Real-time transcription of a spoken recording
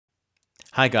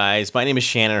Hi guys, my name is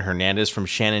Shannon Hernandez from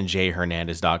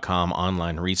shannonjhernandez.com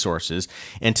online resources,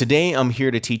 and today I'm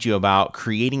here to teach you about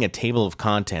creating a table of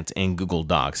contents in Google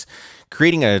Docs.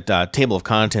 Creating a table of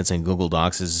contents in Google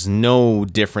Docs is no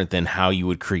different than how you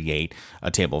would create a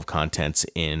table of contents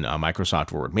in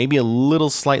Microsoft Word. Maybe a little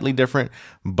slightly different,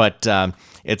 but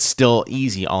it's still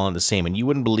easy all in the same. And you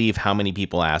wouldn't believe how many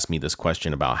people ask me this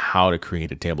question about how to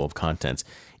create a table of contents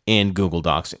in Google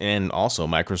Docs and also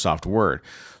Microsoft Word.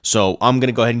 So I'm going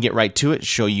to go ahead and get right to it,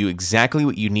 show you exactly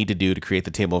what you need to do to create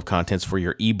the table of contents for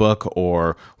your ebook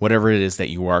or whatever it is that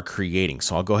you are creating.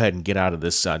 So I'll go ahead and get out of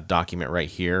this document right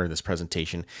here, this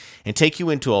presentation, and take you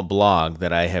into a blog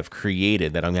that I have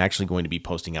created that I'm actually going to be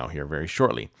posting out here very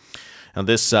shortly. Now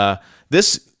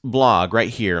this blog right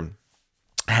here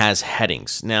has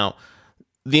headings. Now,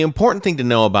 the important thing to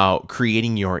know about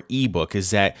creating your ebook is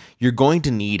that you're going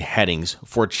to need headings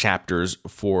for chapters,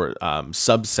 for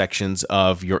subsections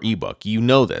of your ebook. You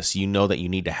know this. You know that you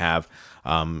need to have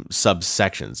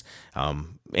subsections.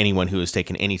 Anyone who has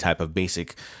taken any type of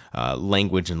basic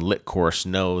language and lit course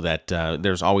know that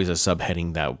there's always a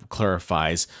subheading that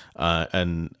clarifies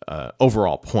an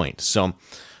overall point. So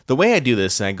the way I do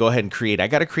this, I go ahead and I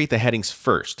got to create the headings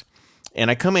first. And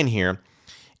I come in here,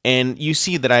 and you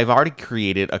see that I've already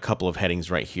created a couple of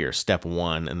headings right here, step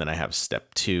 1, and then I have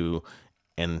step 2,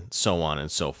 and so on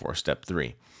and so forth, step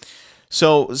 3.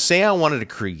 So say I wanted to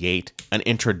create an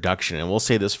introduction, and we'll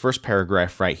say this first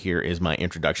paragraph right here is my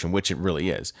introduction, which it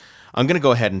really is. I'm going to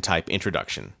go ahead and type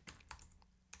introduction.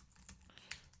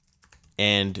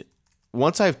 And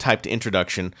once I've typed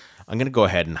introduction, I'm going to go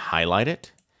ahead and highlight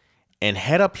it and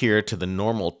head up here to the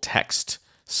normal text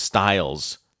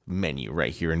styles menu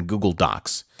right here in Google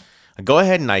Docs. I go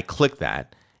ahead and I click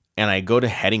that, and I go to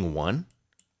heading 1,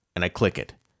 and I click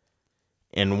it.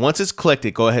 And once it's clicked,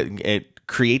 it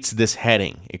creates this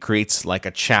heading. It creates like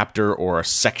a chapter or a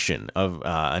section of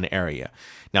an area.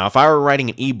 Now, if I were writing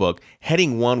an ebook,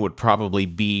 heading 1 would probably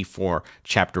be for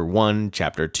chapter 1,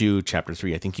 chapter 2, chapter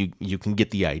 3. I think you can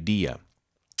get the idea.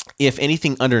 If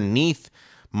anything underneath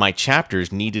my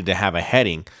chapters needed to have a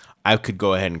heading, I could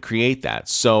go ahead and create that.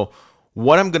 So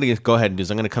what I'm going to go ahead and do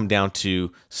is I'm going to come down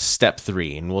to step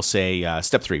 3, and we'll say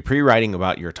step 3, pre-writing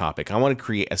about your topic. I want to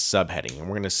create a subheading, and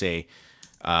we're going to say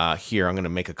here I'm going to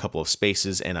make a couple of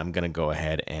spaces, and I'm going to go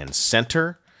ahead and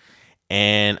center,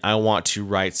 and I want to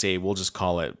write, say, we'll just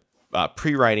call it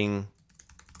pre-writing.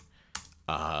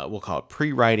 We'll call it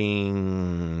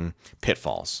pre-writing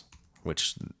pitfalls,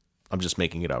 which I'm just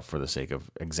making it up for the sake of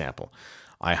example.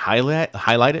 I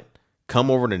highlight it,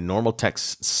 come over to normal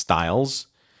text styles,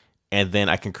 and then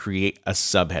I can create a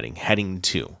subheading, heading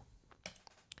 2,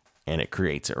 and it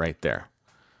creates it right there.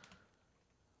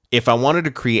 If I wanted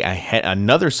to create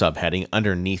another subheading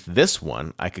underneath this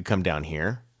one, I could come down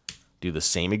here, do the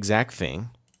same exact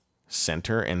thing,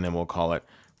 center, and then we'll call it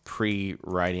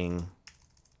pre-writing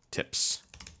tips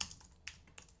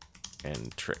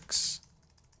and tricks.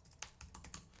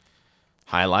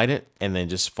 Highlight it, and then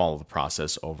just follow the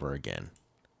process over again.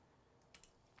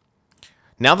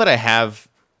 Now that I have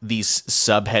these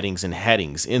subheadings and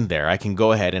headings in there, I can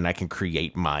go ahead and I can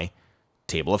create my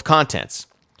table of contents.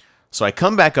 So I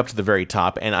come back up to the very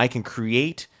top, and I can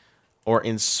create or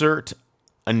insert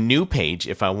a new page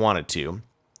if I wanted to,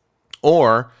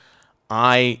 or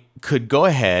I could go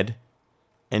ahead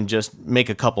and just make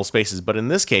a couple spaces. But in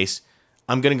this case,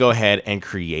 I'm going to go ahead and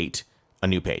create a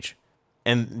new page.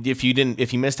 And if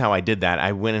you missed how I did that,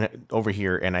 I went over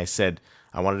here and I said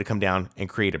I wanted to come down and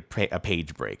create a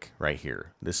page break right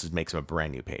here. This makes a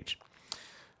brand new page.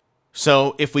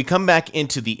 So if we come back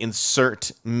into the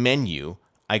insert menu,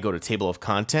 I go to table of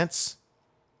contents,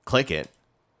 click it,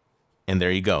 and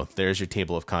there you go. There's your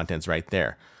table of contents right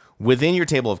there. Within your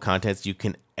table of contents, you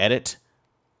can edit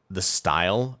the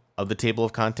style of the table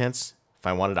of contents. If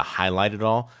I wanted to highlight it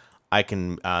all, I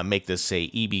can make this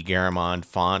say EB Garamond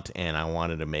font, and I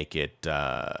wanted to make it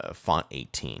font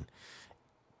 18.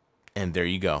 And there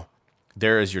you go.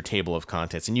 There is your table of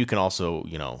contents. And you can also,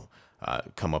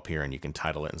 come up here and you can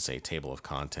title it and say table of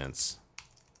contents.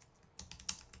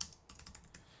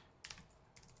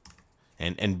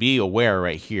 And be aware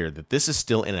right here that this is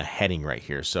still in a heading right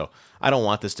here. So I don't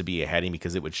want this to be a heading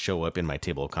because it would show up in my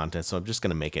table of contents. So I'm just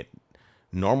going to make it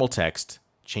normal text,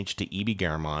 change it to EB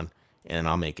Garamond, and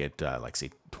I'll make it like say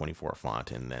 24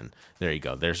 font, and then there you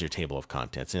go. There's your table of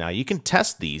contents. And now you can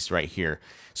test these right here.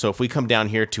 So if we come down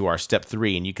here to our step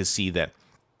 3, and you can see that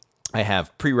I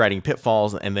have pre-writing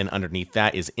pitfalls, and then underneath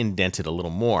that is indented a little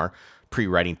more,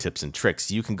 pre-writing tips and tricks.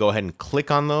 You can go ahead and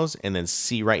click on those, and then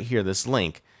see right here this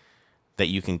link that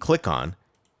you can click on,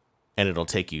 and it'll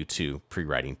take you to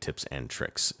pre-writing tips and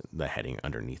tricks, the heading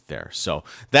underneath there. So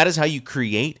that is how you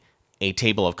create a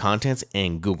table of contents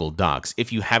in Google Docs.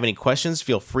 If you have any questions,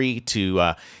 feel free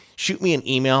to shoot me an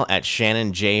email at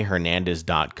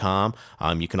shannonjhernandez.com.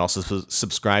 You can also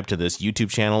subscribe to this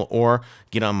YouTube channel or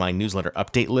get on my newsletter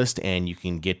update list, and you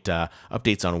can get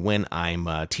updates on when I'm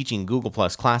teaching Google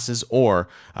Plus classes or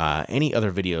any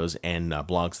other videos and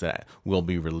blogs that will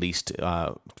be released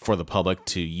for the public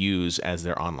to use as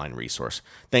their online resource.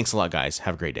 Thanks a lot, guys.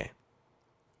 Have a great day.